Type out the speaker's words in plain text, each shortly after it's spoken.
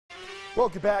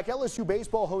Welcome back. LSU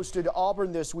baseball hosted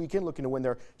Auburn this weekend, looking to win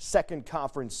their second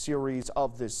conference series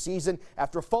of this season.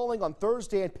 After falling on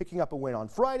Thursday and picking up a win on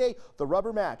Friday, the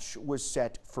rubber match was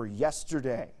set for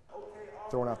yesterday.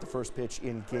 Throwing out the first pitch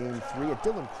in Game 3, a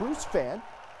Dylan Cruz fan.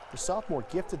 The sophomore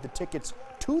gifted the tickets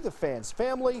to the fans'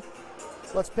 family.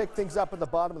 Let's pick things up at the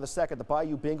bottom of the second. The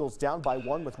Bayou Bengals down by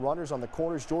 1 with runners on the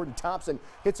corners. Jordan Thompson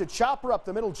hits a chopper up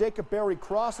the middle. Jacob Berry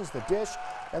crosses the dish,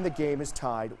 and the game is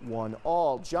tied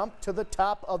 1-all. Jump to the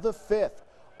top of the 5th.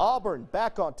 Auburn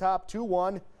back on top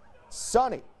 2-1.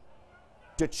 Sonny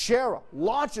DeChera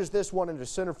launches this one into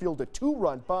center field, a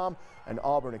 2-run bomb, and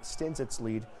Auburn extends its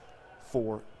lead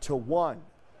 4-1.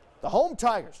 The home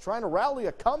Tigers trying to rally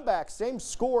a comeback. Same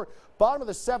score. Bottom of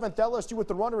the 7th, LSU with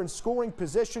the runner in scoring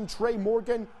position. Trey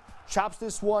Morgan chops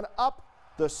this one up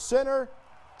the center.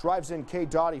 Drives in K.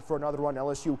 Doughty for another run.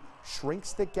 LSU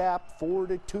shrinks the gap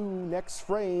 4-2. Next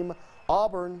frame.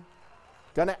 Auburn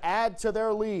going to add to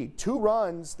their lead. 2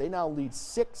 runs. They now lead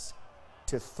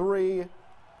 6-3.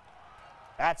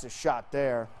 That's a shot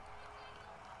there.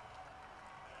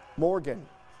 Morgan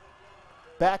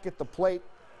back at the plate.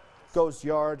 Goes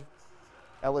yard.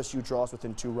 LSU draws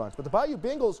within 2 runs. But the Bayou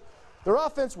Bengals, their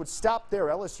offense would stop there.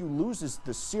 LSU loses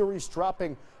the series,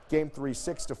 dropping Game 3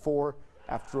 6-4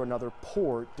 after another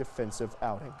poor defensive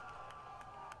outing.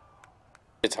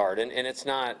 It's hard, and it's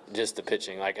not just the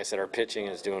pitching. Like I said, our pitching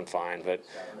is doing fine, but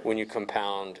when you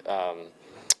compound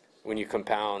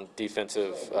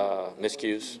defensive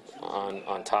miscues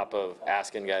on top of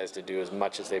asking guys to do as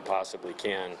much as they possibly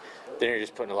can, then you're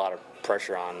just putting a lot of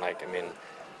pressure on.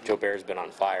 Joe Bear's been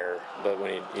on fire, but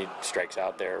when he strikes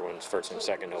out there, when it's first and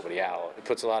second, nobody out, it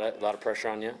puts a lot of pressure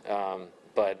on you.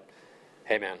 But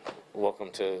hey, man,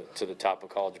 welcome to the top of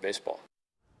college baseball.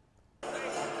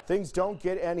 Things don't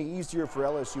get any easier for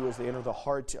LSU as they enter the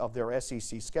heart of their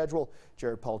SEC schedule.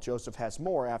 Jared Paul Joseph has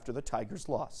more after the Tigers'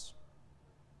 loss.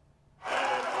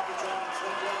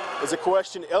 Is a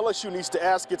question LSU needs to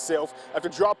ask itself after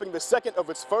dropping the second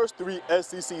of its first 3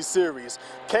 SEC series.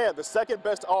 Can the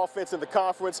second-best offense in the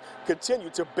conference continue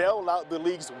to bail out the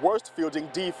league's worst fielding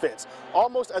defense?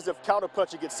 Almost as if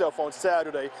counterpunching itself on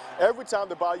Saturday, every time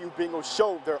the Bayou Bengals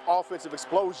showed their offensive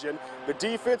explosion, the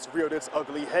defense reared its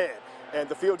ugly head. And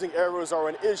the fielding errors are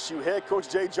an issue head coach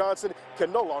Jay Johnson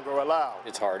can no longer allow.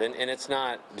 It's hard, and it's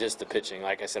not just the pitching.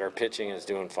 Like I said, our pitching is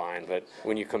doing fine, but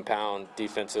when you compound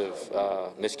defensive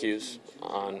miscues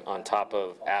on top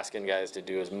of asking guys to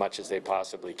do as much as they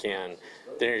possibly can,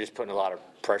 then you're just putting a lot of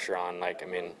pressure on.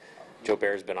 Joe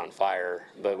Bear's been on fire,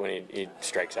 but when he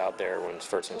strikes out there, when it's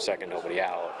first and second, nobody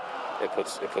out, it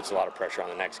puts a lot of pressure on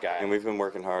the next guy. And we've been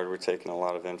working hard. We're taking a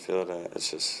lot of infield. It's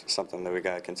just something that we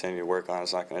got to continue to work on.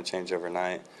 It's not going to change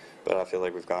overnight, but I feel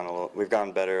like we've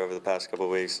gotten better over the past couple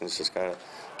of weeks, and it's just got to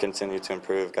continue to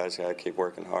improve. Guys got to keep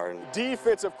working hard.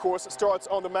 Defense, of course, starts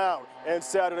on the mound, and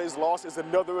Saturday's loss is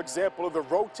another example of the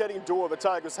rotating door the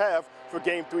Tigers have for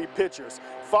Game 3 pitchers.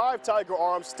 5 Tiger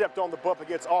arms stepped on the bump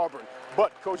against Auburn,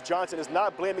 but Coach Johnson is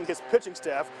not blaming his pitching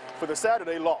staff for the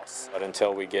Saturday loss. But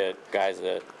until we get guys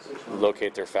that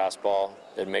locate their fastball,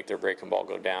 that make their breaking ball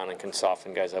go down and can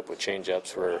soften guys up with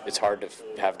changeups, where it's hard to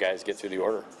have guys get through the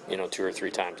order, 2 or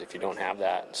 3 times if you don't have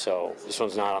that. So this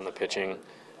one's not on the pitching,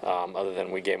 other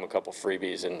than we gave them a couple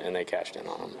freebies and they cashed in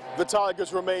on them. The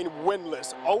Tigers remain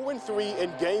winless, 0-3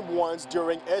 in Game 1s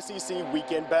during SEC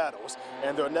weekend battles,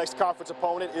 and their next conference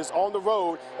opponent is on the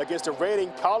road against the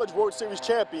reigning College World Series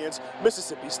champions,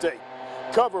 Mississippi State.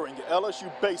 Covering LSU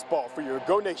baseball for your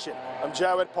Go Nation, I'm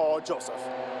Jared Paul Joseph.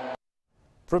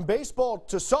 From baseball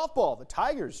to softball, the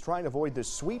Tigers trying to avoid the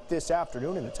sweep this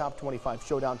afternoon in the top 25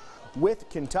 showdown with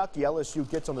Kentucky. LSU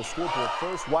gets on the scoreboard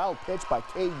first. Wild pitch by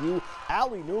KU.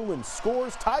 Allie Newland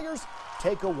scores. Tigers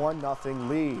take a 1-0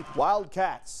 lead.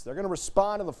 Wildcats, they're going to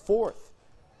respond in the 4th.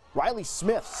 Riley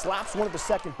Smith slaps one of the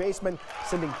second basemen,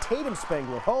 sending Tatum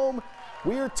Spangler home.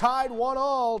 We're tied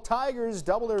 1-all. Tigers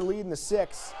double their lead in the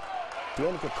 6th.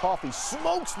 Danica Coffey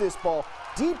smokes this ball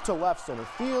deep to left center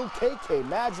field. KK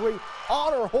Madry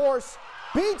on her horse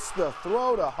beats the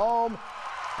throw to home.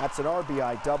 That's an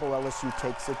RBI double. LSU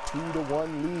takes a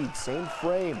 2-1 lead. Same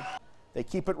frame. They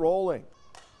keep it rolling.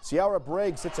 Ciara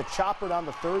Briggs hits a chopper down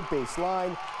the third base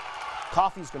line.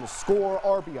 Coffey's going to score.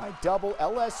 RBI double.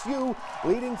 LSU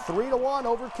leading 3-1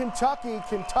 over Kentucky.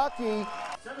 Kentucky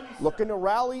looking to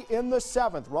rally in the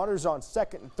 7th. Runners on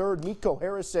second and third. Nico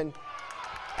Harrison.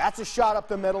 That's a shot up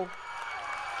the middle.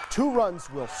 2 runs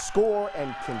will score,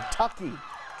 and Kentucky,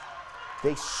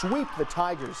 they sweep the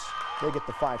Tigers. They get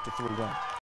the 5-3 win.